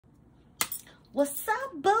What's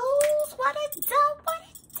up, boos? What it do? What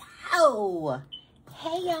it do?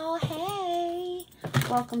 Hey, y'all. Hey.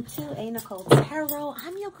 Welcome to a.Nichole Tarot.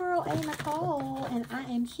 I'm your girl, a.Nichole, and I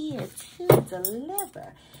am here to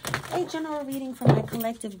deliver a general reading for my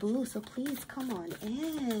collective boo. So please come on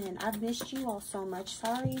in. I've missed you all so much.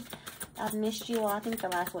 Sorry, I've missed you all. I think the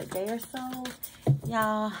last, day or so.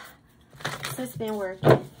 Y'all, it's been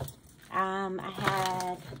working. I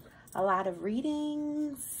had a lot of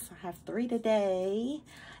readings. I have 3 today,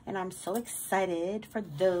 and I'm so excited for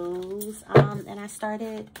those. And I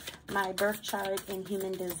started my birth chart and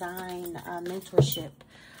human design mentorship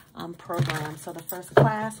program. So the first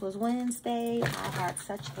class was Wednesday. I had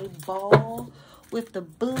such a ball with the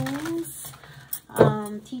boos,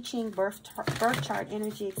 teaching birth chart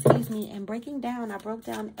energy, excuse me, and breaking down. I broke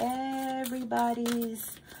down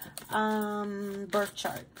everybody's birth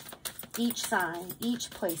chart, each sign,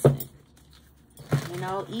 each placement, you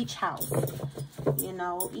know, each house, you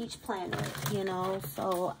know, each planet, you know.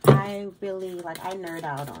 So I really, I nerd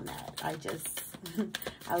out on that.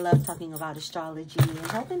 I love talking about astrology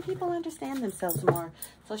and helping people understand themselves more.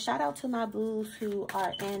 So shout out to my boos who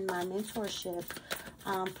are in my mentorship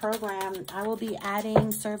program. I will be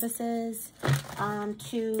adding services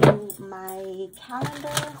to my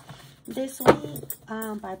calendar this week.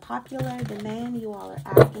 By popular demand, you all are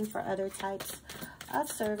asking for other types of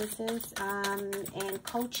services and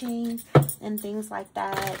coaching and things like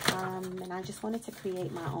that. And I just wanted to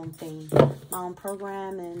create my own thing, my own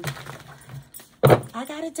program, and I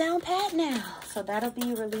got it down pat now. So that'll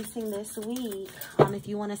be releasing this week. If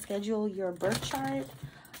you want to schedule your birth chart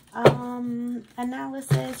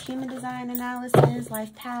analysis, human design analysis,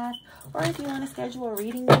 life path, or if you want to schedule a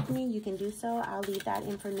reading with me, you can do so. I'll leave that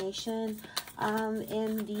information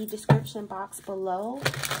in the description box below.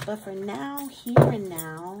 But for now, here and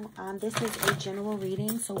now, this is a general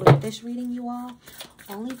reading. So with this reading, you all,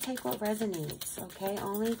 only take what resonates, okay?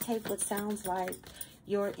 Only take what sounds like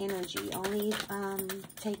your energy. Only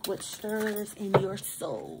take what stirs in your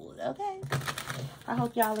soul, okay? I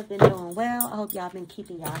hope y'all have been doing well. I hope y'all been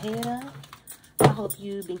keeping y'all head up. I hope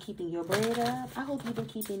you've been keeping your bread up. I hope you've been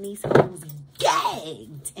keeping these hoes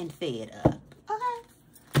gagged and fed up. Okay?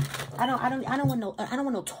 I don't want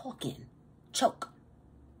no talking. Choke.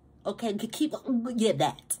 Okay?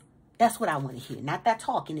 That's what I want to hear. Not that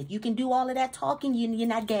talking. If you can do all of that talking, you're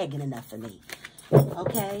not gagging enough for me.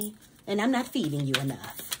 Okay? And I'm not feeding you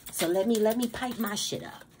enough. So let me pipe my shit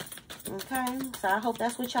up. Okay? So I hope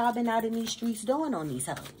that's what y'all been out in these streets doing on these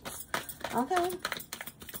hoes. Okay?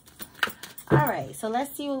 Alright, so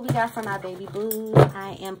let's see what we got for my baby boos.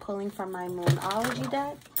 I am pulling from my Moonology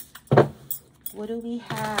deck. What do we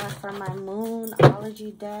have for my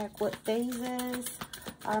Moonology deck? What phases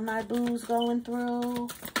are my boos going through?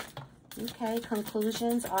 Okay,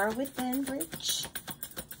 conclusions are within reach.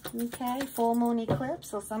 Okay, full moon eclipse.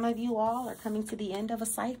 So some of you all are coming to the end of a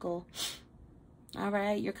cycle. All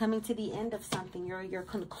right, you're coming to the end of something. You're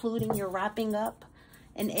concluding, you're wrapping up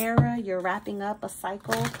an era, you're wrapping up a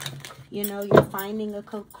cycle. You know, you're finding a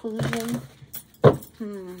conclusion.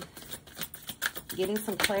 Getting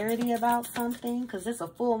some clarity about something, because it's a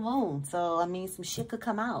full moon. So, I mean, some shit could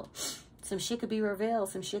come out. Some shit could be revealed.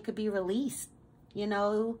 Some shit could be released. You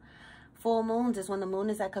know, full moons is when the moon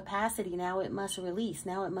is at capacity. Now it must release.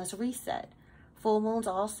 Now it must reset. Full moons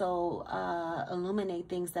also illuminate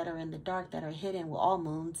things that are in the dark, that are hidden. Well, all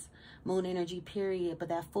moons, moon energy, period. But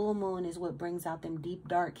that full moon is what brings out them deep,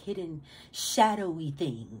 dark, hidden, shadowy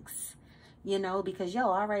things. You know, because, yo,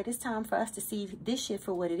 all right, it's time for us to see this shit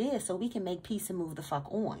for what it is so we can make peace and move the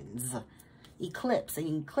fuck ons. Eclipse.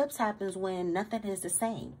 An eclipse happens when nothing is the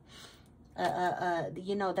same.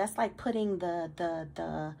 You know, that's like putting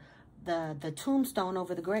the tombstone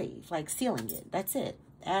over the grave, like sealing it. That's it.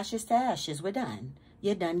 Ashes to ashes. We're done.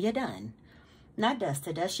 You're done. You're done. Not dust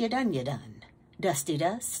to dust. You're done. You're done. Dusty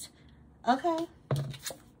dust. Okay.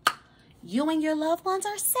 You and your loved ones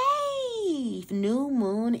are safe. New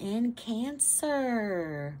moon in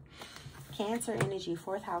Cancer. Cancer energy,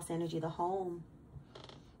 4th house energy, the home.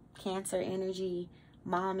 Cancer energy,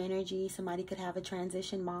 mom energy. Somebody could have a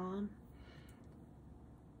transition mom.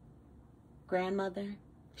 Grandmother.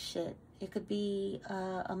 Shit. It could be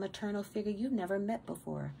a maternal figure you've never met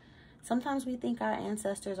before. Sometimes we think our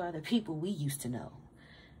ancestors are the people we used to know.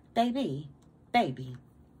 Baby,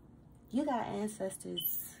 you got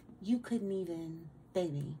ancestors you couldn't even,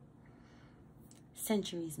 baby.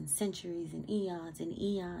 Centuries and centuries and eons and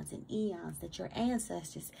eons and eons that your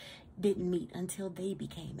ancestors didn't meet until they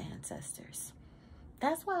became ancestors.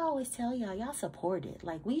 That's why I always tell y'all support it.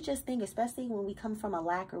 Like, we just think, especially when we come from a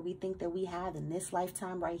lack, or we think that we have in this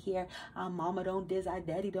lifetime right here, our mama don't this, our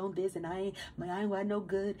daddy don't this, and I ain't got no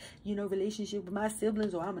good, you know, relationship with my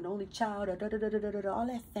siblings, or I'm an only child, or all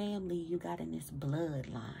that family you got in this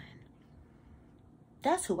bloodline.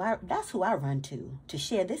 That's who I run to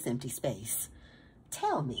share this empty space.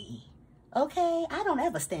 Tell me, okay? I don't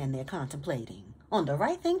ever stand there contemplating on the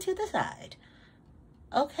right thing to decide.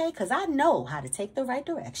 Okay, because I know how to take the right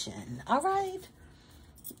direction. All right?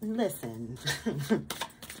 Listen.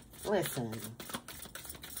 Listen.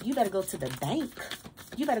 You better go to the bank.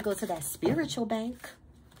 You better go to that spiritual bank.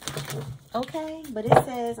 Okay? But it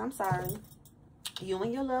says, I'm sorry, you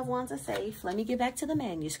and your loved ones are safe. Let me get back to the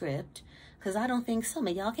manuscript, because I don't think some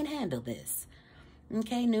of y'all can handle this.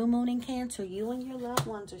 Okay, new moon in Cancer, you and your loved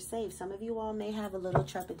ones are safe. Some of you all may have a little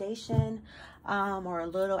trepidation or a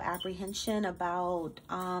little apprehension about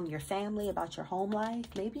your family, about your home life,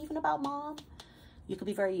 maybe even about mom. You could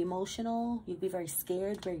be very emotional. You could be very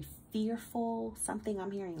scared, very fearful. Something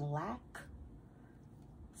I'm hearing, lack.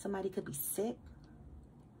 Somebody could be sick.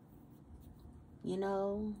 You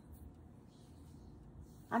know,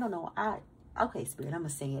 I don't know. Okay, Spirit, I'm gonna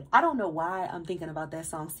sing it. I don't know why I'm thinking about that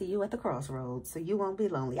song, See You at the Crossroads, so you won't be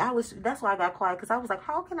lonely. That's why I got quiet, because I was like,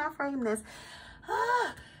 how can I frame this?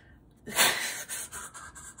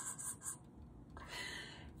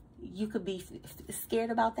 You could be scared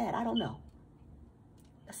about that. I don't know.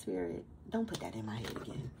 Spirit, don't put that in my head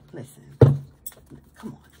again. Listen,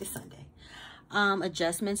 come on, it's Sunday.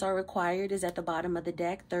 Adjustments are required is at the bottom of the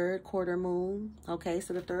deck. Third quarter moon. Okay,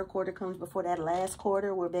 so the third quarter comes before that last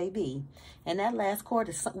quarter where baby. And that last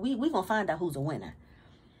quarter, we gonna find out who's a winner.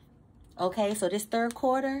 Okay, so this third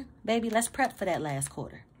quarter, baby, let's prep for that last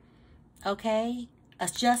quarter. Okay,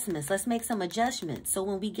 adjustments. Let's make some adjustments. So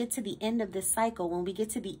when we get to the end of this cycle, when we get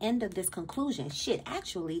to the end of this conclusion, shit,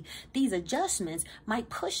 actually, these adjustments might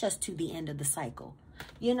push us to the end of the cycle.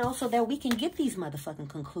 You know, so that we can get these motherfucking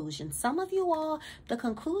conclusions. Some of you all, the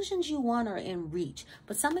conclusions you want are in reach,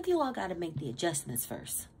 but some of you all got to make the adjustments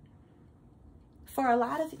first. For a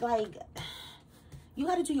lot of, like, you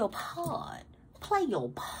got to do your part. Play your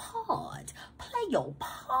part. Play your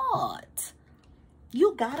part.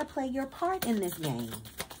 You got to play your part in this game.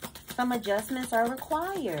 Some adjustments are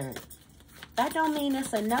required. That don't mean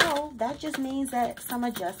it's a no. That just means that some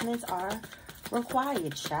adjustments are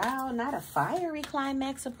required, child. Not a fiery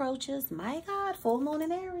climax approaches. My God, full moon in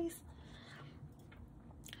Aries.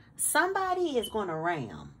 Somebody is going to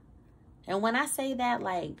ram. And when I say that,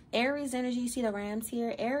 like, Aries energy, you see the rams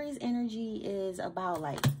here? Aries energy is about,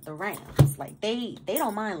 like, the rams. Like, they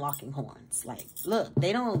don't mind locking horns. Like, look,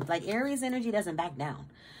 they don't, like, Aries energy doesn't back down.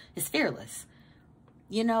 It's fearless.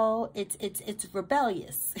 You know, it's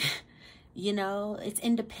rebellious. You know, it's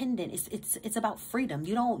independent. It's about freedom.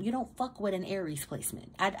 You don't fuck with an Aries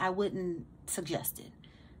placement. I wouldn't suggest it.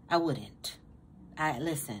 I wouldn't.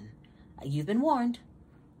 Listen, you've been warned.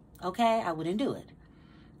 Okay, I wouldn't do it.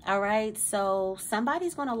 All right, so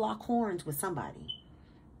somebody's going to lock horns with somebody.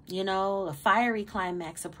 You know, a fiery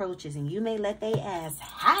climax approaches, and you may let their ass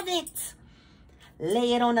have it.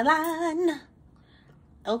 Lay it on the line.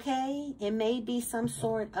 Okay, it may be some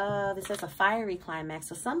sort of, it says a fiery climax,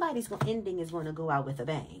 so somebody's ending is going to go out with a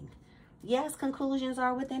bang. Yes, conclusions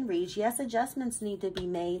are within reach. Yes, adjustments need to be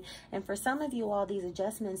made. And for some of you all, these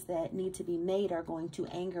adjustments that need to be made are going to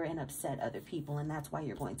anger and upset other people. And that's why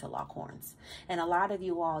you're going to lock horns. And a lot of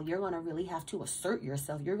you all, you're going to really have to assert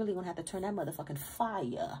yourself. You're really going to have to turn that motherfucking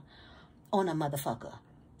fire on a motherfucker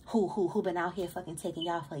who been out here fucking taking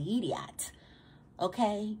y'all for idiot.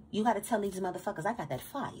 Okay? You got to tell these motherfuckers, I got that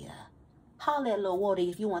fire. Holler at Lil Water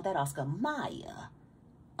if you want that Oscar Mayer.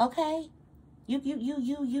 Okay? You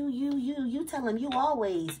tell him you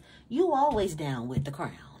always down with the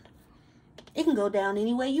crown. It can go down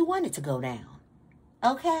any way you want it to go down.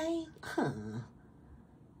 Okay?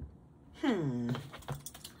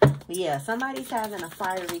 Yeah, somebody's having a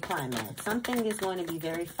fiery climax. Something is going to be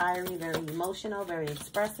very fiery, very emotional, very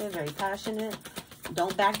expressive, very passionate.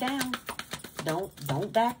 Don't back down.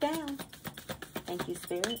 Don't back down. Thank you,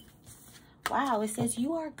 Spirit. Wow, it says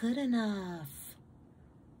you are good enough.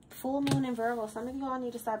 Full moon in Virgo. Some of you all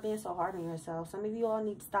need to stop being so hard on yourself. Some of you all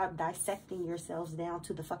need to stop dissecting yourselves down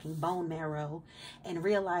to the fucking bone marrow and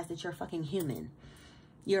realize that you're fucking human.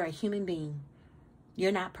 You're a human being.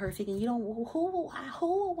 You're not perfect, and you don't. Who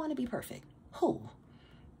will want to be perfect? Who?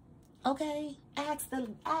 Okay, ask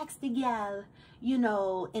the gal, you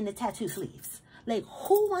know, in the tattoo sleeves. Like,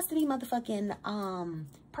 who wants to be motherfucking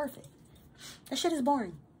perfect? That shit is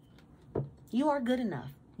boring. You are good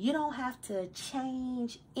enough. You don't have to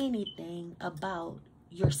change anything about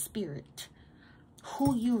your spirit.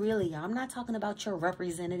 who you really are. I'm not talking about your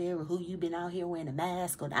representative or who you've been out here wearing a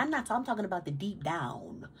mask. I'm talking about the deep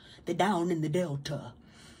down. The down in the delta.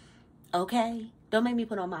 Okay? Don't make me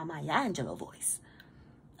put on my Maya Angelou voice.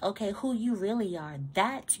 Okay? Who you really are.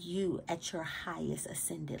 That's you at your highest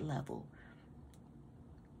ascended level.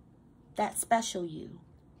 That special you.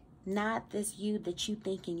 Not this you that you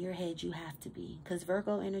think in your head you have to be. Because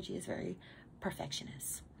Virgo energy is very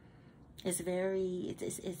perfectionist. It's very,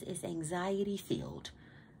 it's anxiety filled.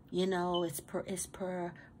 You know, it's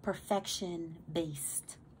perfection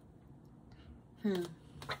based.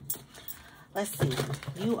 Let's see.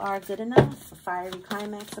 You are good enough. Fiery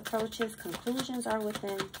climax approaches. Conclusions are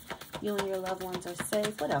within. You and your loved ones are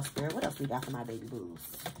safe. What else, Spirit? What else we got for my baby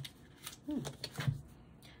boos?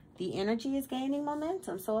 The energy is gaining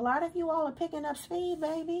momentum. So a lot of you all are picking up speed,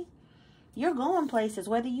 baby. You're going places,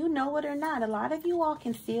 whether you know it or not. A lot of you all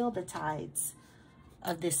can feel the tides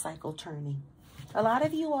of this cycle turning. A lot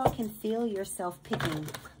of you all can feel yourself picking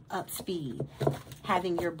up speed,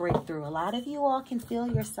 having your breakthrough. A lot of you all can feel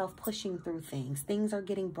yourself pushing through things. Things are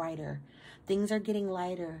getting brighter. Things are getting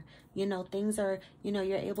lighter. You know, things are, you know,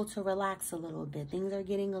 you're able to relax a little bit. Things are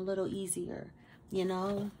getting a little easier, you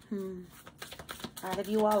know. A lot of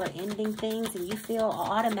you all are ending things and you feel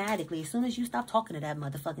automatically, as soon as you stop talking to that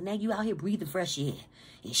motherfucker, now you out here breathing fresh air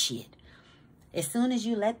and shit. As soon as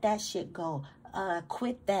you let that shit go,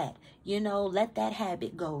 quit that, you know, let that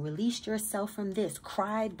habit go, release yourself from this,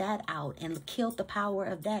 cry that out and kill the power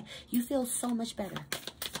of that, you feel so much better.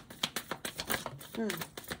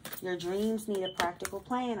 Your dreams need a practical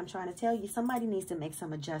plan. I'm trying to tell you, somebody needs to make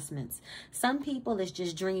some adjustments. Some people is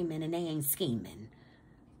just dreaming and they ain't scheming.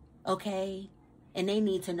 Okay? And they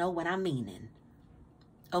need to know what I'm meaning.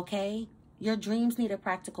 Okay? Your dreams need a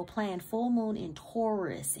practical plan. Full moon in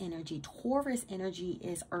Taurus energy. Taurus energy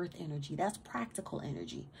is earth energy. That's practical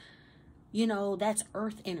energy. You know, that's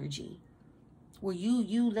earth energy. Where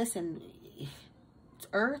you listen,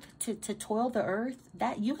 earth, to toil the earth,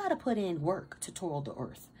 that you got to put in work to toil the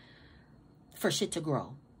earth for shit to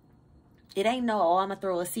grow. It ain't no, oh, I'm going to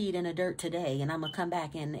throw a seed in the dirt today and I'm going to come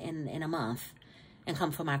back in a month and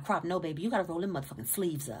come for my crop. No, baby, you got to roll them motherfucking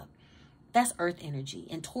sleeves up. That's earth energy.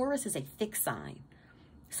 And Taurus is a fixed sign.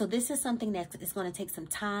 So this is something that is going to take some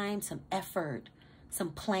time, some effort,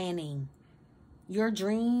 some planning. Your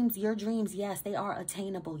dreams, yes, they are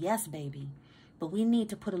attainable. Yes, baby. But we need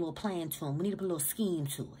to put a little plan to them. We need to put a little scheme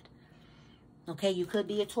to it. Okay, you could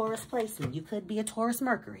be a Taurus placement. You could be a Taurus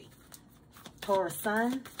Mercury. Taurus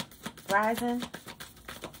Sun, rising,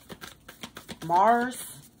 Mars.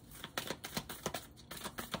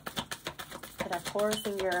 That Taurus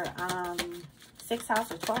in your 6th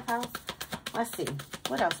house or 12th house. Let's see.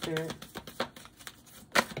 What else, Spirit?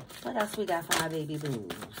 What else we got for my baby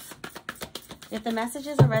boos? If the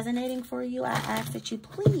messages are resonating for you, I ask that you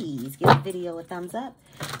please give the video a thumbs up.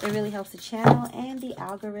 It really helps the channel and the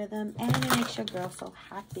algorithm, and it makes your girl so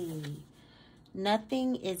happy.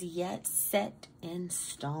 Nothing is yet set in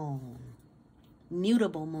stone.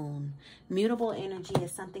 Mutable moon. Mutable energy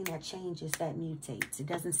is something that changes, that mutates. It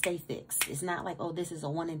doesn't stay fixed. It's not like, oh, this is a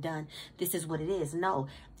one and done. This is what it is. No,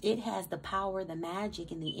 it has the power, the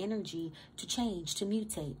magic, and the energy to change, to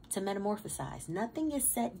mutate, to metamorphosize. Nothing is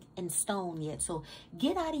set in stone yet. So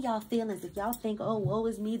get out of y'all feelings. If y'all think, oh, woe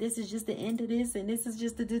is me, this is just the end of this, and this is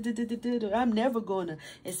just the I'm never gonna.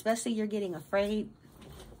 Especially you're getting afraid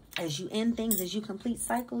as you end things, as you complete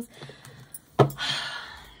cycles.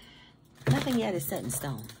 Nothing yet is set in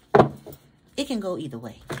stone. It can go either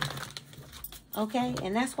way. Okay?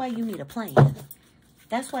 And that's why you need a plan.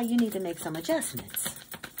 That's why you need to make some adjustments.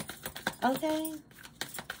 Okay?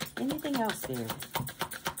 Anything else, Spirit?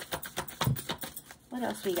 What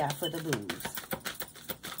else we got for the boos?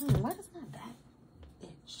 Why does my back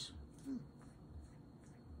itch?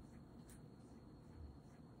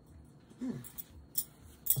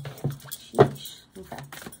 Sheesh. Okay.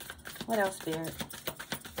 What else, Spirit?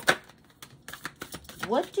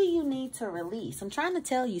 What do you need to release? I'm trying to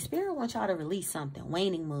tell you, Spirit wants y'all to release something.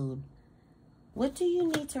 Waning mood. What do you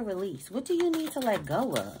need to release? What do you need to let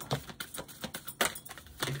go of?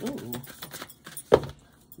 Ooh.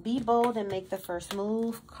 Be bold and make the first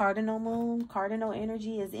move. Cardinal moon. Cardinal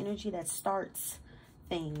energy is energy that starts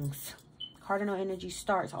things. Cardinal energy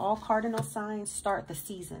starts. All cardinal signs start the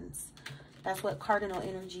seasons. That's what cardinal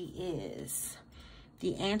energy is.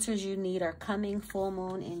 The answers you need are coming. Full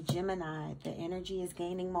moon in Gemini. The energy is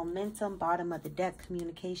gaining momentum. Bottom of the deck.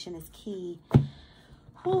 Communication is key.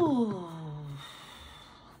 Whew.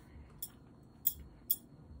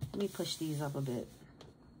 Let me push these up a bit,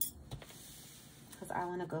 because I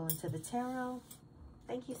want to go into the tarot.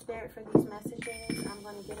 Thank you, Spirit, for these messages. I'm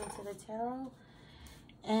going to get into the tarot.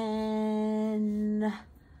 and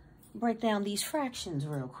break down these fractions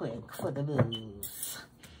real quick for the booze.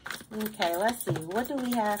 Okay, let's see. What do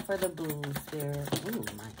we have for the booze, Spirit? Oh,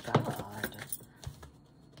 my God.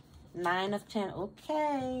 9 of 10.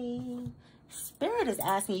 Okay. Spirit is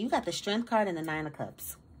asking, you got the Strength card and the 9 of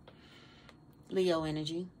Cups. Leo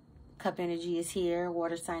energy. Cup energy is here.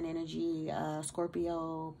 Water sign energy.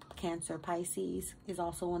 Scorpio, Cancer, Pisces is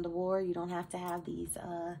also on the board. You don't have to have these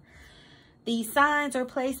signs or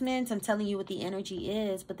placements. I'm telling you what the energy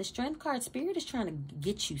is. But the Strength card, Spirit is trying to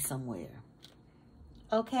get you somewhere.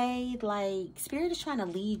 Okay, like Spirit is trying to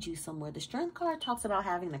lead you somewhere. The Strength card talks about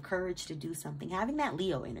having the courage to do something, having that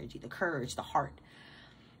Leo energy, the courage, the heart,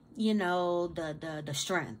 you know, the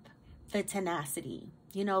strength, the tenacity.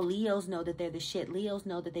 You know, Leos know that they're the shit. Leos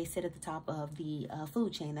know that they sit at the top of the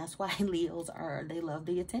food chain. That's why Leos they love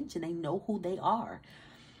the attention. They know who they are.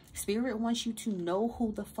 Spirit wants you to know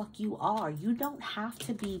who the fuck you are. You don't have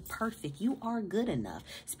to be perfect. You are good enough.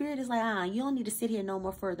 Spirit is like, you don't need to sit here no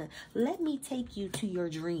more further. Let me take you to your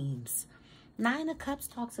dreams. 9 of Cups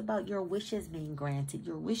talks about your wishes being granted,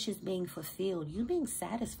 your wishes being fulfilled, you being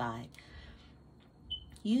satisfied.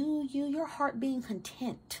 Your heart being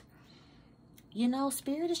content. You know,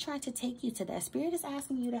 Spirit is trying to take you to that. Spirit is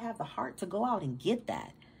asking you to have the heart to go out and get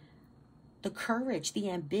that. The courage, the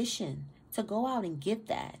ambition to go out and get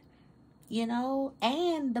that, you know,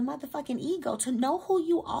 and the motherfucking ego to know who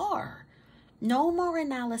you are. No more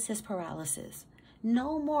analysis paralysis.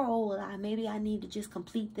 No more, oh, maybe I need to just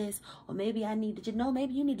complete this, or maybe I need to just, no,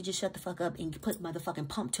 maybe you need to just shut the fuck up and put motherfucking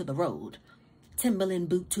pump to the road. Timberland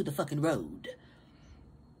boot to the fucking road.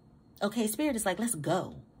 Okay, Spirit is like, let's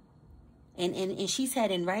go. And she's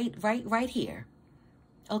heading right here.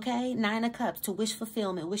 Okay, 9 of Cups to wish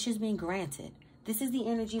fulfillment, wishes being granted. This is the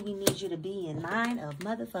energy we need you to be in. 9 of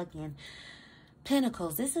motherfucking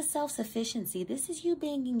Pentacles. This is self-sufficiency. This is you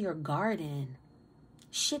being in your garden.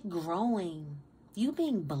 Shit growing. You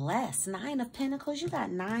being blessed. 9 of Pentacles. You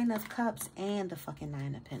got 9 of Cups and the fucking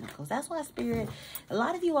 9 of Pentacles. That's why, Spirit, a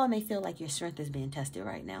lot of you all may feel like your strength is being tested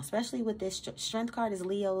right now. Especially with this Strength card is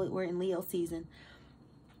Leo. We're in Leo season.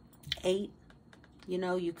 8. You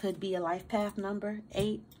know, you could be a life path number.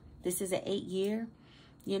 8. This is an 8 year.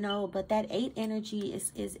 You know, but that 8 energy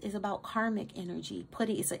is about karmic energy.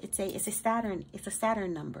 It's a Saturn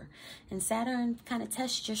number, and Saturn kind of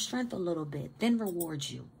tests your strength a little bit, then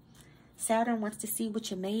rewards you. Saturn wants to see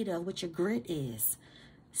what you're made of, what your grit is,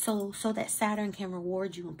 so that Saturn can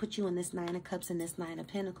reward you and put you in this 9 of Cups and this 9 of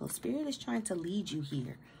Pentacles. Spirit is trying to lead you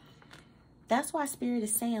here. That's why Spirit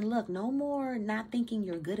is saying, look, no more not thinking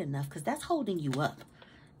you're good enough, because that's holding you up.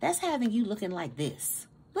 That's having you looking like this.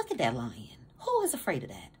 Look at that lion. Who is afraid of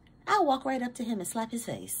that? I'll walk right up to him and slap his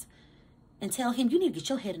face and tell him, you need to get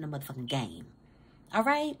your head in the motherfucking game. All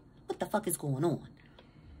right? What the fuck is going on?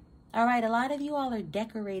 All right, a lot of you all are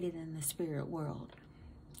decorated in the spirit world.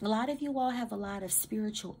 A lot of you all have a lot of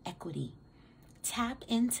spiritual equity. Tap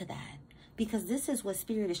into that, because this is what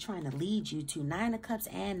Spirit is trying to lead you to. 9 of Cups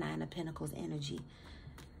and 9 of Pentacles energy.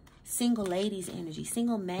 Single ladies energy,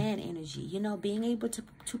 single man energy, you know, being able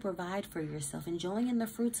to provide for yourself, enjoying the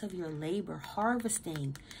fruits of your labor,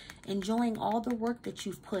 harvesting, enjoying all the work that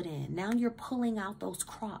you've put in. Now you're pulling out those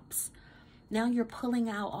crops. Now you're pulling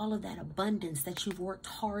out all of that abundance that you've worked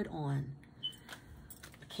hard on.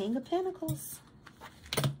 King of Pentacles.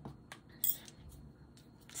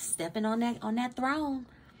 Stepping on that throne.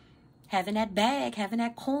 Having that bag, having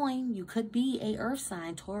that coin. You could be a earth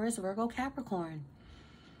sign, Taurus, Virgo, Capricorn.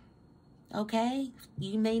 Okay,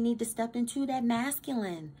 you may need to step into that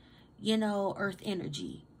masculine, you know, earth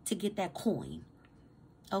energy to get that coin.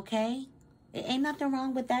 Okay, it ain't nothing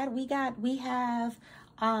wrong with that. We have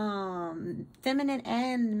feminine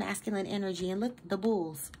and masculine energy, and look, the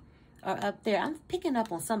bulls are up there. I'm picking up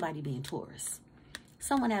on somebody being Taurus,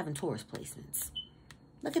 someone having Taurus placements.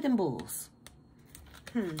 Look at them bulls.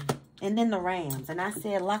 And then the rams, and I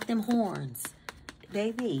said, lock them horns,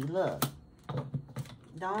 baby. Look.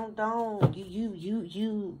 Don't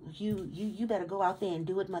you better go out there and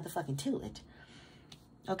do it motherfucking to it.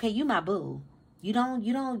 Okay, you my boo. You don't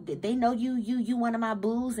they know you one of my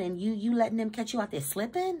boos, and you letting them catch you out there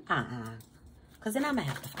slipping? Cause then I'm gonna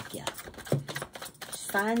have to fuck you up.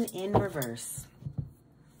 Sun in reverse.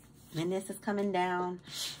 And this is coming down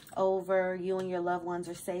over you and your loved ones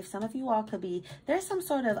are safe. Some of you all could be, there's some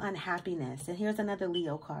sort of unhappiness. And here's another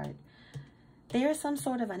Leo card. There's some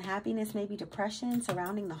sort of unhappiness, maybe depression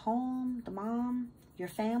surrounding the home, the mom, your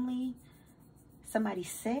family, somebody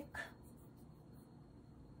sick.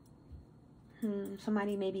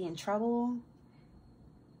 Somebody may be in trouble.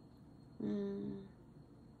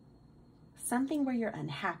 Something where you're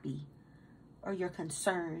unhappy. or your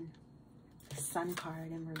concern. The Sun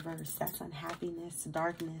card in reverse. That's unhappiness,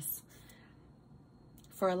 darkness.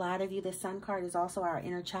 For a lot of you, the Sun card is also our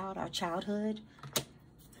inner child, our childhood.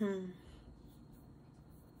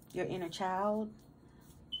 Your inner child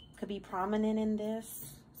could be prominent in this.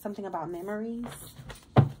 Something about memories.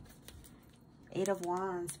 8 of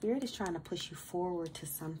Wands. Spirit is trying to push you forward to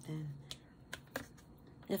something.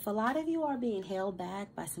 If a lot of you are being held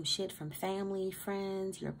back by some shit from family,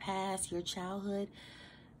 friends, your past, your childhood,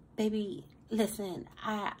 baby, listen,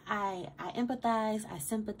 I empathize, I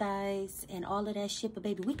sympathize, and all of that shit. But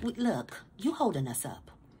baby, we look, you holding us up.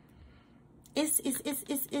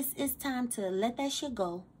 It's time to let that shit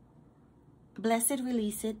go. Bless it,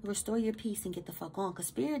 release it, restore your peace, and get the fuck on. Cause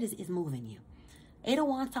Spirit is moving you. 8 of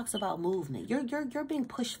Wands talks about movement. You're being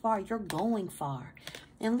pushed far. You're going far.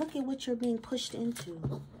 And look at what you're being pushed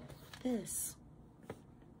into. This.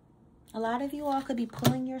 A lot of you all could be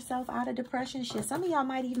pulling yourself out of depression shit. Some of y'all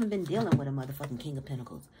might even been dealing with a motherfucking King of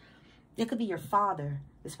Pentacles. It could be your father,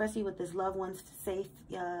 especially with this loved one's safe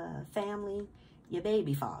family. Your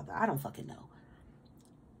baby father. I don't fucking know.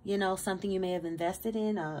 You know, something you may have invested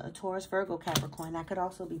in. A Taurus, Virgo, Capricorn. That could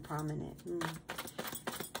also be prominent.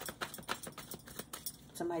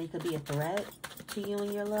 Somebody could be a threat to you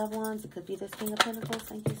and your loved ones. It could be this King of Pentacles.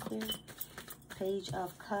 Thank you, Spirit. Page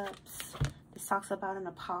of Cups. This talks about an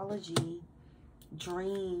apology.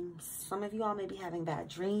 Dreams. Some of you all may be having bad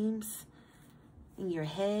dreams in your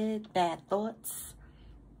head. Bad thoughts.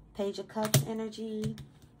 Page of Cups energy.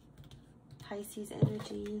 Pisces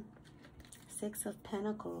energy. 6 of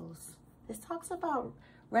Pentacles. This talks about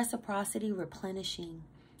reciprocity, replenishing,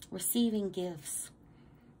 receiving gifts.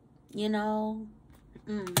 You know,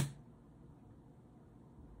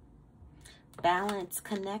 balance,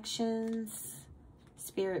 connections,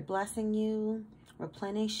 Spirit blessing you,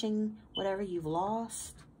 replenishing whatever you've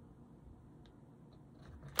lost.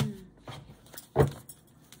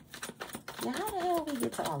 Now, how the hell we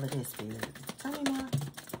get to all of this, Spirit? Tell me more.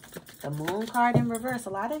 The Moon card in reverse. A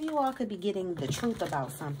lot of you all could be getting the truth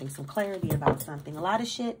about something, some clarity about something. A lot of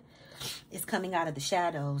shit is coming out of the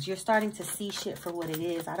shadows. You're starting to see shit for what it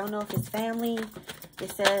is. I don't know if it's family. It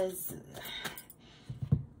says,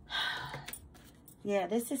 yeah,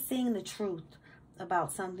 this is seeing the truth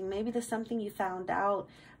about something. Maybe there's something you found out.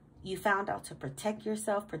 You found out to protect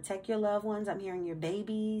yourself, protect your loved ones. I'm hearing your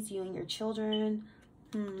babies, you and your children.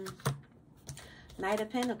 Knight of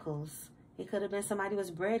Pentacles. It could have been somebody was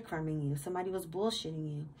breadcrumbing you. Somebody was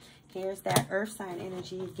bullshitting you. Here's that earth sign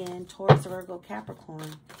energy again. Taurus, Virgo,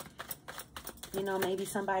 Capricorn. You know, maybe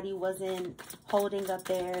somebody wasn't holding up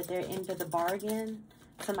their end of the bargain.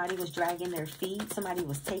 Somebody was dragging their feet. Somebody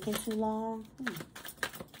was taking too long.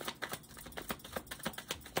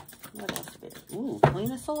 What else? Ooh,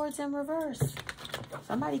 Queen of Swords in reverse.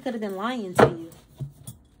 Somebody could have been lying to you.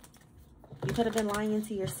 You could have been lying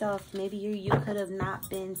to yourself. Maybe you could have not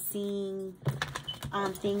been seeing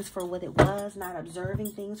things for what it was, not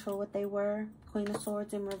observing things for what they were. Queen of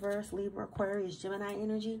Swords in reverse, Libra, Aquarius, Gemini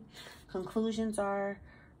energy. Conclusions are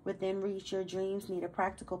within reach. Your dreams need a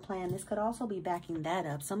practical plan. This could also be backing that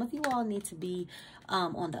up. Some of you all need to be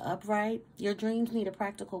on the upright. Your dreams need a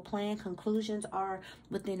practical plan. Conclusions are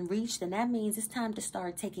within reach. Then that means it's time to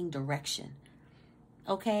start taking direction.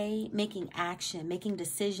 Okay, making action, making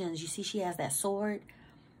decisions. You see, she has that sword.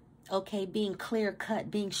 Okay, being clear cut,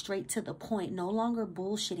 being straight to the point, no longer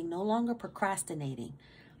bullshitting, no longer procrastinating,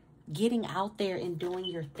 getting out there and doing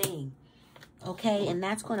your thing. Okay, and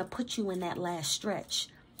that's going to put you in that last stretch.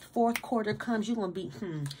 Fourth quarter comes, you're going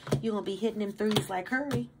to be hitting them threes like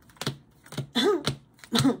Curry.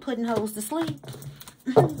 Putting hoes to sleep.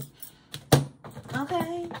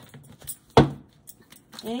 Okay.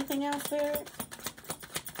 Anything else, Spirit?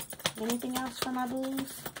 Anything else for my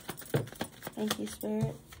booze? Thank you,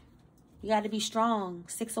 Spirit. You got to be strong.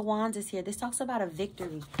 6 of Wands is here. This talks about a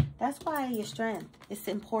victory. That's why your strength is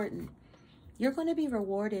important. You're going to be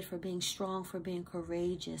rewarded for being strong, for being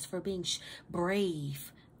courageous, for being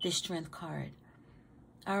brave. This Strength card.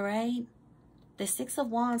 All right? The 6 of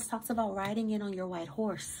Wands talks about riding in on your white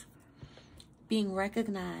horse. Being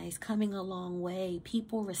recognized, coming a long way,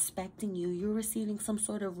 people respecting you, you're receiving some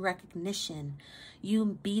sort of recognition,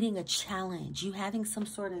 you beating a challenge, you having some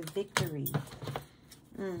sort of victory.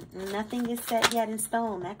 Nothing is set yet in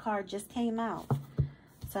stone. That card just came out.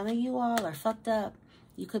 Some of you all are fucked up.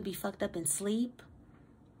 You could be fucked up in sleep,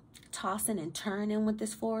 tossing and turning with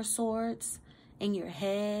this 4 of Swords in your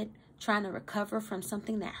head, trying to recover from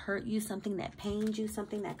something that hurt you, something that pained you,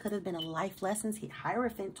 something that could have been a life lesson.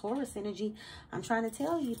 Hierophant, Taurus energy. I'm trying to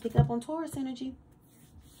tell you, pick up on Taurus energy.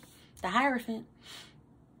 The Hierophant.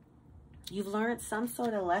 You've learned some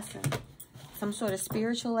sort of lesson. some sort of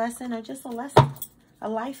spiritual lesson or just a lesson, a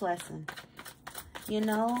life lesson. You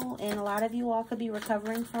know, and a lot of you all could be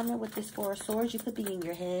recovering from it with this Four of Swords. You could be in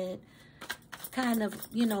your head, kind of,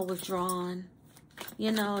 you know, withdrawn,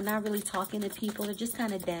 you know, not really talking to people. They're just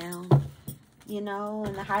kind of down, you know,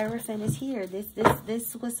 and the Hierophant is here.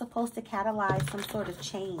 This was supposed to catalyze some sort of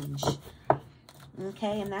change.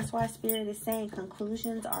 Okay, and that's why Spirit is saying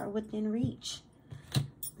conclusions are within reach.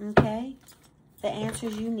 Okay, the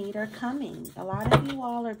answers you need are coming. A lot of you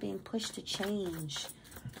all are being pushed to change.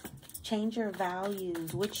 Change your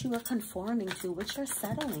values, what you are conforming to, what you're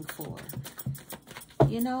settling for.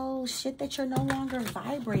 You know, shit that you're no longer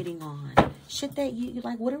vibrating on. Shit that you're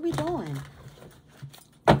like, what are we doing?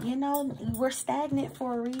 You know, we're stagnant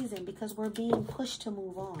for a reason because we're being pushed to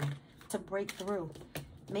move on, to break through.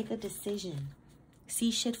 Make a decision.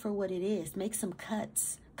 See shit for what it is. Make some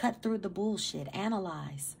cuts. Cut through the bullshit.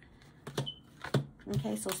 Analyze.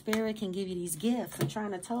 Okay, so Spirit can give you these gifts. I'm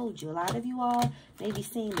trying to told you. A lot of you all may be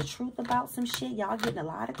seeing the truth about some shit. Y'all getting a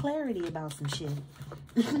lot of clarity about some shit.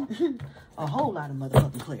 A whole lot of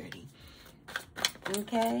motherfucking clarity.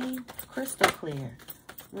 Okay, crystal clear.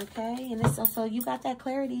 Okay, and it's also, you got that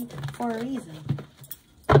clarity for a reason.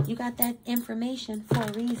 You got that information for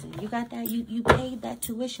a reason. You got that, you paid that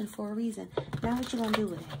tuition for a reason. Now what you gonna do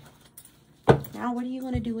with it? Now what are you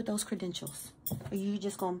gonna do with those credentials? Are you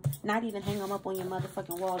just gonna not even hang them up on your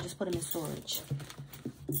motherfucking wall, just put them in storage?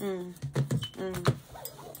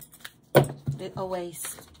 A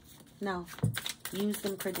waste. No. Use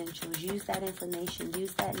them credentials. Use that information.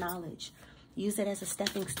 Use that knowledge. Use it as a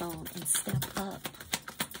stepping stone and step up.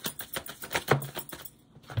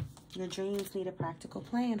 Your dreams need a practical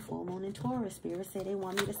plan. Full Moon and Taurus. Spirit say they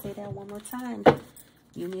want me to say that one more time.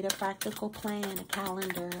 You need a practical plan, a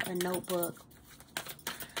calendar, a notebook,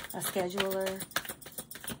 a scheduler,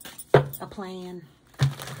 a plan.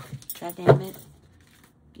 God damn it.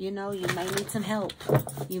 You know, you may need some help.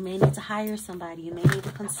 You may need to hire somebody. You may need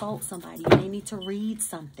to consult somebody. You may need to read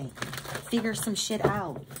something. Figure some shit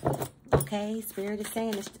out. Okay? Spirit is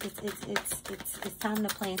saying it's time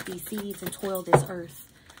to plant these seeds and toil this earth.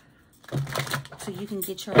 So you can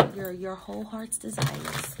get your whole heart's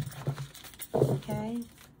desires. Okay?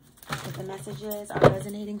 If the messages are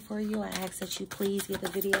resonating for you, I ask that you please give the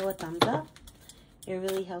video a thumbs up. It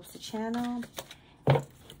really helps the channel.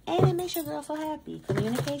 And it makes your girl so happy.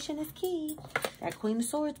 Communication is key. That Queen of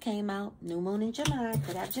Swords came out. New Moon in Gemini.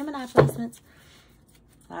 Could have Gemini placements.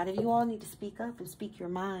 A lot of you all need to speak up and speak your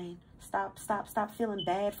mind. Stop feeling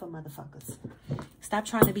bad for motherfuckers. Stop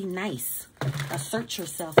trying to be nice. Assert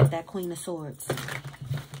yourself with that Queen of Swords.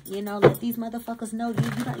 You know, let these motherfuckers know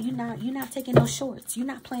you're not taking no shorts. You're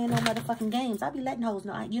not playing no motherfucking games. I be letting hoes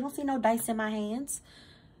know. You don't see no dice in my hands.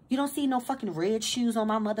 You don't see no fucking red shoes on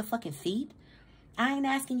my motherfucking feet. I ain't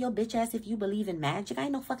asking your bitch ass if you believe in magic. I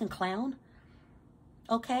ain't no fucking clown.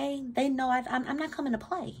 Okay? They know I'm not coming to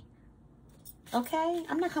play. Okay?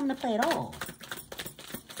 I'm not coming to play at all.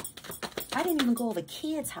 I didn't even go over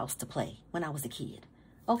kids' house to play when I was a kid.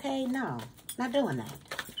 Okay? No. Not doing that.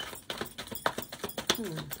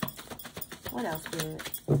 What else,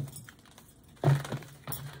 Spirit?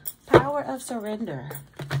 Power of surrender.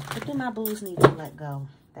 What do my booze need to let go?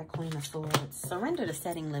 That Queen of Swords. Surrender to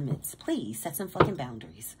setting limits. Please set some fucking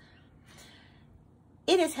boundaries.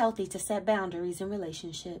 It is healthy to set boundaries in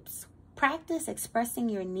relationships. Practice expressing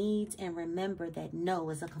your needs and remember that no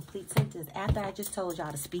is a complete sentence after I just told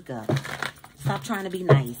y'all to speak up. Stop trying to be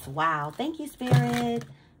nice. Wow. Thank you, Spirit.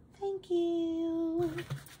 Thank you.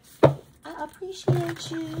 I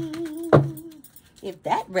appreciate you. If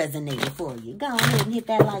that resonated for you, go ahead and hit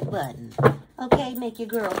that like button. Okay, make your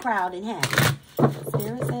girl proud and happy.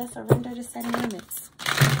 Spirit says surrender to setting limits.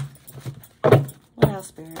 What else,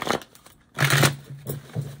 Spirit?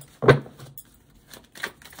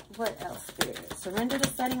 What else, Spirit? Surrender to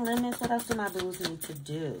setting limits. What else do my booze need to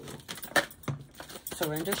do?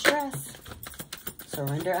 Surrender stress.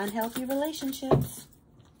 Surrender unhealthy relationships.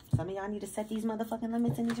 Some of y'all need to set these motherfucking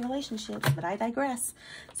limits in these relationships, but I digress.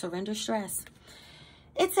 Surrender stress.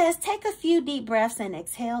 It says, take a few deep breaths and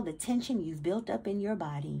exhale the tension you've built up in your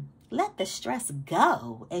body. Let the stress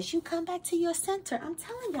go as you come back to your center. I'm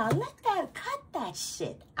telling y'all, cut that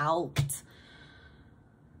shit out.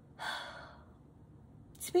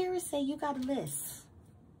 Spirits say you got a list.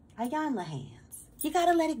 Ayana hands. You got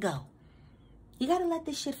to let it go. You got to let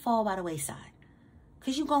this shit fall by the wayside.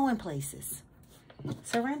 Because you going places.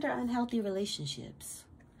 Surrender unhealthy relationships.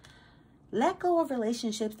 Let go of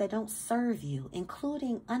relationships that don't serve you,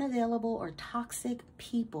 including unavailable or toxic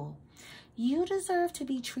people. You deserve to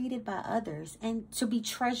be treated by others and to be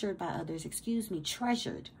treasured by others.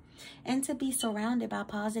 Treasured. and to be surrounded by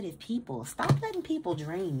positive people. Stop letting people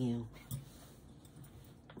drain you.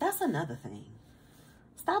 That's another thing.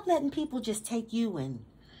 Stop letting people just take you and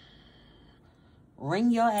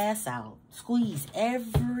wring your ass out. Squeeze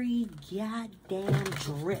every goddamn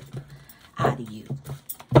drip out of you.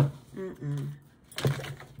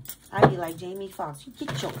 I'd be like Jamie Foxx. You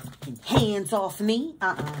get your fucking hands off me.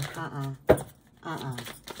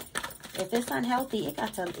 If it's unhealthy, you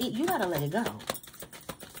gotta let it go.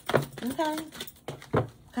 Okay?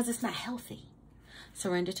 Because it's not healthy.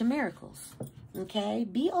 Surrender to miracles. Okay?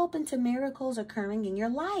 Be open to miracles occurring in your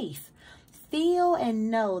life. Feel and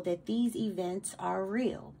know that these events are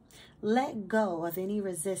real. Let go of any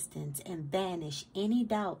resistance and banish any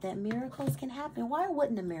doubt that miracles can happen. Why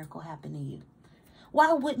wouldn't a miracle happen to you?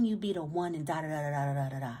 Why wouldn't you be the one and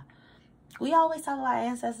da-da-da-da-da-da-da-da? We always talk about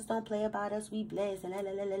ancestors don't play about us. We bless and and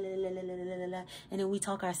then we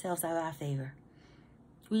talk ourselves out of our favor.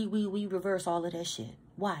 We reverse all of that shit.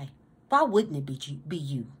 Why? Why wouldn't it be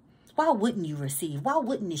you? Why wouldn't you receive? Why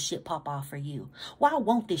wouldn't this shit pop off for you? Why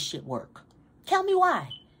won't this shit work? Tell me why.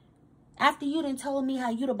 After you done told me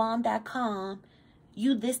how you the bomb.com,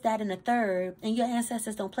 you this, that, and the third, and your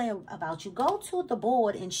ancestors don't play about you, go to the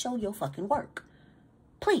board and show your fucking work.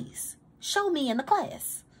 Please, show me in the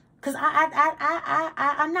class. Because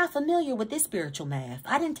I'm not familiar with this spiritual math.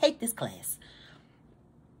 I didn't take this class.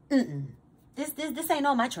 This ain't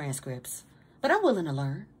on my transcripts. But I'm willing to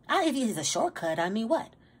learn. If it's a shortcut, I mean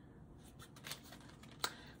what?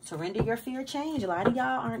 Surrender your fear, change. A lot of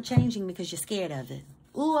y'all aren't changing because you're scared of it.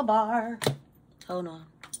 Ooh, a bar. Hold on.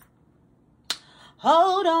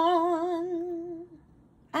 Hold on.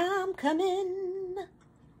 I'm coming.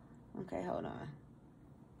 Okay, hold on.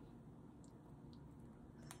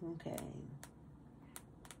 Okay.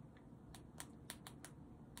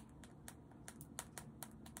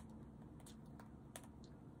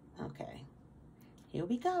 Okay. Here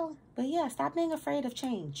we go. But yeah, stop being afraid of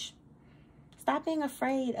change. Stop being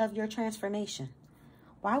afraid of your transformation.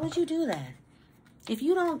 Why would you do that? If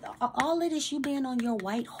you don't, all of this, you being on your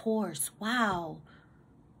white horse. Wow.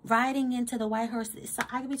 Riding into the white horse.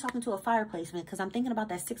 I could be talking to a fire placement because I'm thinking about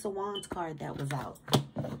that Six of Wands card that was out.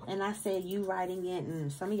 And I said, you riding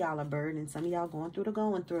in. Some of y'all are burdened. Some of y'all going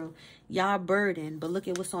through. Y'all burdened. But look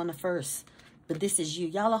at what's on the first. But this is you.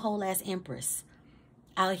 Y'all a whole ass empress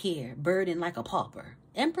out here. Burdened like a pauper.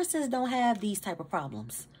 Empresses don't have these type of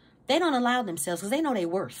problems. They don't allow themselves because they know their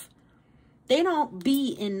worth. They don't be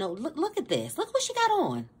in no... Look at this. Look what she got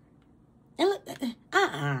on. And look...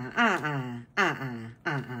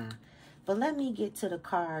 But let me get to the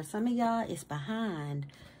card. Some of y'all is behind...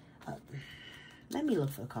 let me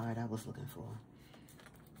look for the card I was looking for.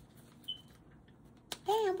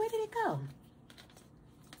 Damn, where did it go?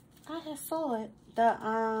 I had saw it.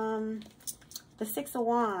 The Six of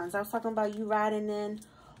Wands. I was talking about you riding in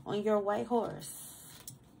on your white horse.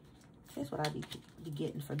 Here's what I be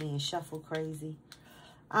getting for being shuffle crazy.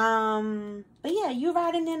 But yeah, you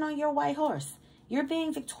riding in on your white horse. You're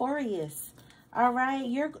being victorious. All right,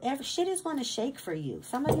 shit is going to shake for you.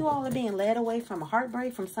 Some of you all are being led away from a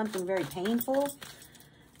heartbreak, from something very painful.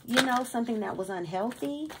 You know, something that was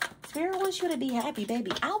unhealthy. Spirit wants you to be happy,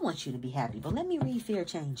 baby. I want you to be happy. But let me read fear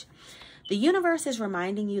change. The universe is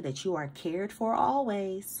reminding you that you are cared for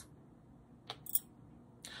always.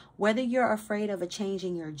 Whether you're afraid of a change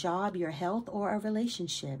in your job, your health, or a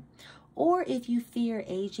relationship, or if you fear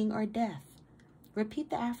aging or death,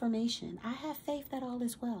 repeat the affirmation. I have faith that all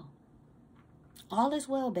is well. All is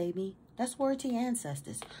well, baby. That's word to your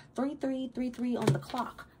ancestors. 3333 on the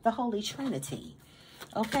clock. The Holy Trinity.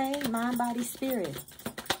 Okay? Mind, body, spirit.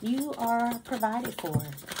 You are provided for.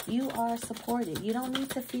 You are supported. You don't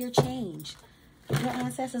need to fear change. Your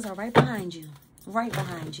ancestors are right behind you. Right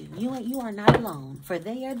behind you. You are not alone, for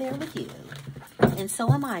they are there with you. And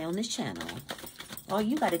so am I on this channel. All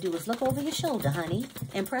you got to do is look over your shoulder, honey,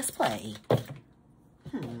 and press play.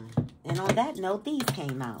 And on that note, these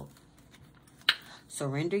came out.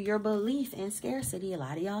 Surrender your belief in scarcity. A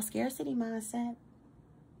lot of y'all scarcity mindset.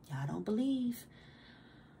 Y'all don't believe.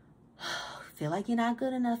 Feel like you're not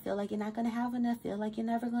good enough. Feel like you're not going to have enough. Feel like you're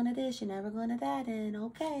never going to this. You're never going to that. And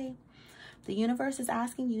okay. The universe is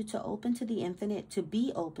asking you to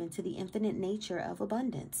be open to the infinite nature of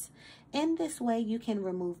abundance. In this way, you can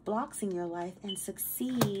remove blocks in your life and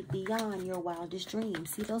succeed beyond your wildest dreams.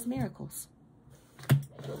 See those miracles.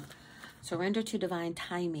 Surrender to divine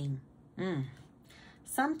timing.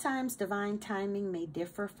 Sometimes divine timing may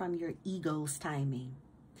differ from your ego's timing.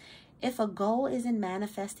 If a goal isn't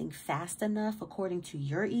manifesting fast enough according to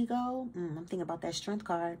your ego, I'm thinking about that strength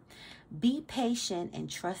card, be patient and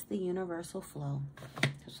trust the universal flow.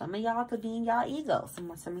 Some of y'all could be in y'all ego.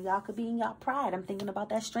 Some of y'all could be in y'all pride. I'm thinking about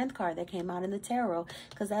that strength card that came out in the tarot,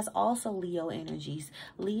 because that's also Leo energies.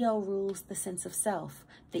 Leo rules the sense of self,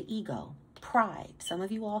 the ego, pride. Some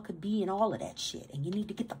of you all could be in all of that shit, and you need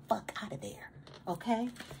to get the fuck out of there. Okay?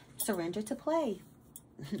 Surrender to play.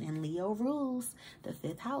 And Leo rules the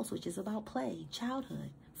 5th house, which is about play,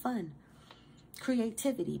 childhood, fun,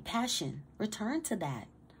 creativity, passion. Return to that.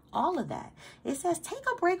 All of that. It says take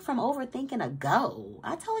a break from overthinking a goal.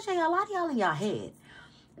 I told you, a lot of y'all in y'all head.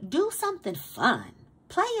 Do something fun.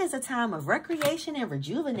 Play is a time of recreation and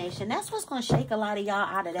rejuvenation. That's what's going to shake a lot of y'all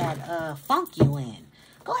out of that funk you in.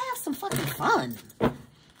 Go have some fucking fun.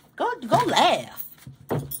 Go laugh.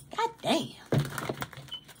 God damn.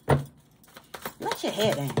 Let your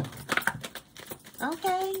head down.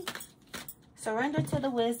 Okay? Surrender to the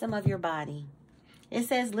wisdom of your body. It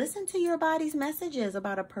says, listen to your body's messages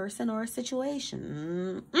about a person or a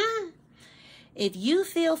situation. If you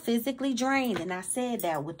feel physically drained, and I said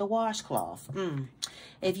that with the washcloth.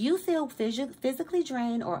 If you feel physically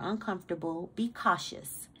drained or uncomfortable, be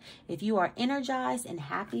cautious. If you are energized and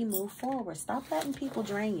happy, move forward. Stop letting people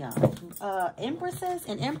drain y'all. Empresses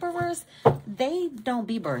and emperors, they don't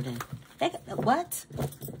be burdened. What?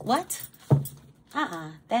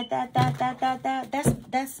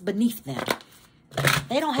 That's beneath them.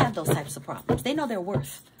 They don't have those types of problems. They know their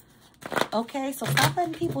worth. Okay? So stop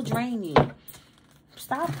letting people drain you.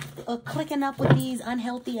 Stop clicking up with these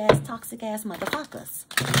unhealthy ass, toxic ass motherfuckers.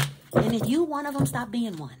 And if you one of them, stop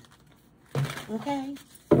being one. Okay?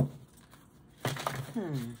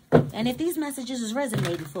 And if these messages is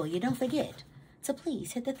resonating for you, don't forget to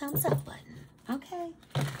please hit the thumbs up button. Okay?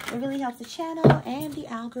 It really helps the channel and the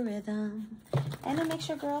algorithm. And it makes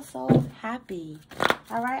your girl so happy.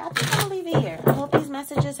 Alright? I think I'm going to leave it here. I hope these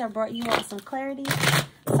messages have brought you all some clarity,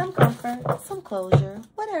 some comfort, some closure,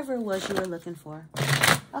 whatever it was you were looking for.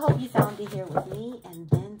 I hope you found it here with me and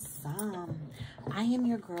then some. I am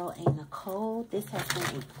your girl, a.Nichole. This has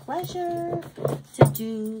been a pleasure to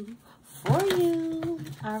do for you.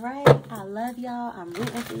 Alright? I love y'all. I'm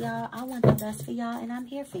rooting for y'all. I want the best for y'all, and I'm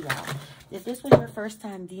here for y'all. If this was your first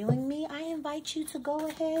time viewing me, I invite you to go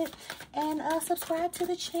ahead and subscribe to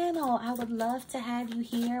the channel. I would love to have you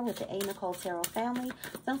here with the a.Nichole Tarot family.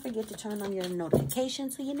 Don't forget to turn on your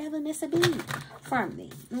notifications so you never miss a beat from me.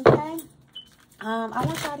 Okay? I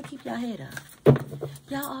want y'all to keep y'all head up.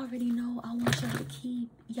 Y'all already know I want y'all to keep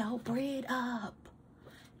y'all bread up.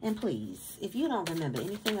 And please, if you don't remember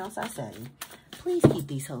anything else I say, please keep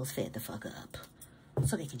these hoes fed the fuck up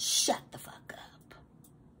so they can shut the fuck up.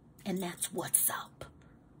 And that's what's up.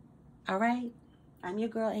 All right? I'm your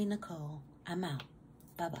girl, a.Nichole. I'm out.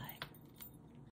 Bye-bye.